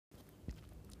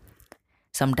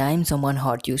Sometimes someone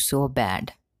hurt you so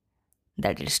bad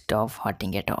that it stopped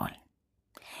hurting at all.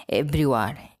 Every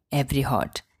word, every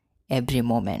hurt, every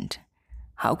moment.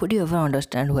 How could you ever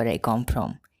understand where I come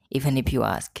from? Even if you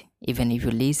ask, even if you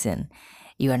listen,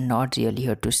 you are not really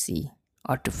here to see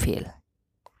or to feel.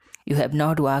 You have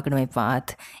not walked my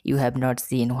path, you have not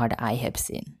seen what I have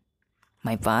seen.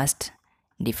 My past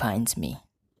defines me.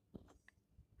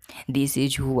 This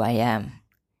is who I am.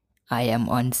 I am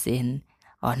unseen,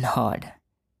 unheard,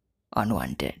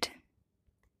 unwanted.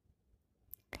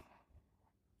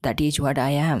 That is what I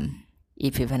am,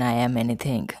 if even I am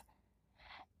anything.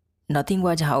 Nothing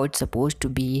was how it's supposed to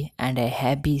be, and a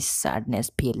heavy sadness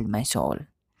filled my soul.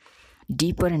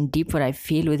 Deeper and deeper I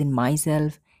feel within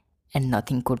myself, and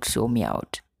nothing could show me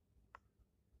out.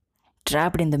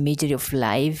 Trapped in the misery of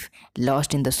life,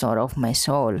 lost in the sorrow of my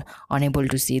soul, unable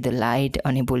to see the light,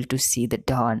 unable to see the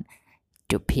dawn,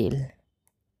 to feel,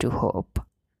 to hope,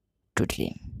 to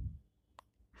dream.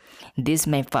 This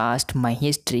my past, my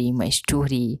history, my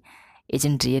story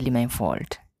isn't really my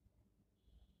fault.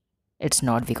 It's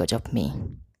not because of me,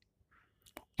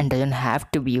 and doesn't have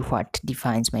to be what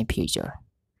defines my future.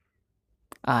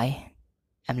 I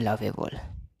am lovable.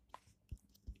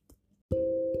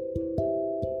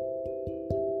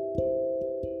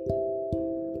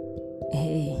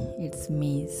 Hey, it's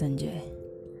me, Sanjay.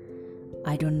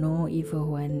 I don't know if or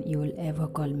when you will ever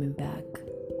call me back.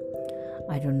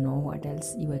 I don't know what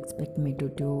else you expect me to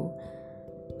do.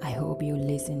 I hope you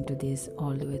listen to this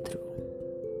all the way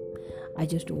through. I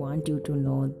just want you to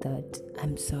know that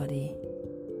I'm sorry.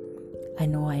 I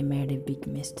know I made a big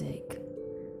mistake.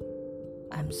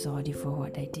 I'm sorry for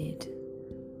what I did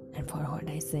and for what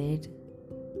I said.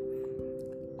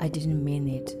 I didn't mean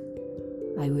it.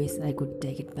 I wish I could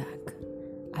take it back.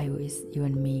 I wish you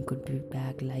and me could be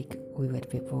back like we were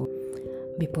before.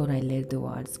 Before I let the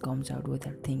words come out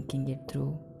without thinking it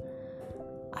through.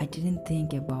 I didn't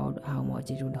think about how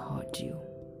much it would hurt you.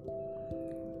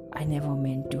 I never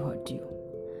meant to hurt you.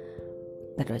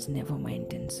 That was never my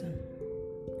intention.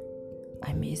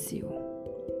 I miss you.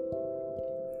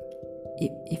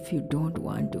 If you don't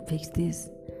want to fix this,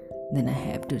 then I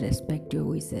have to respect your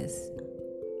wishes.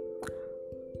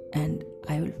 And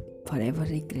I will forever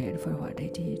regret for what I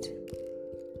did.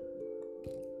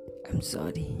 I'm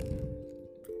sorry.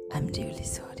 I'm really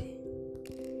sorry.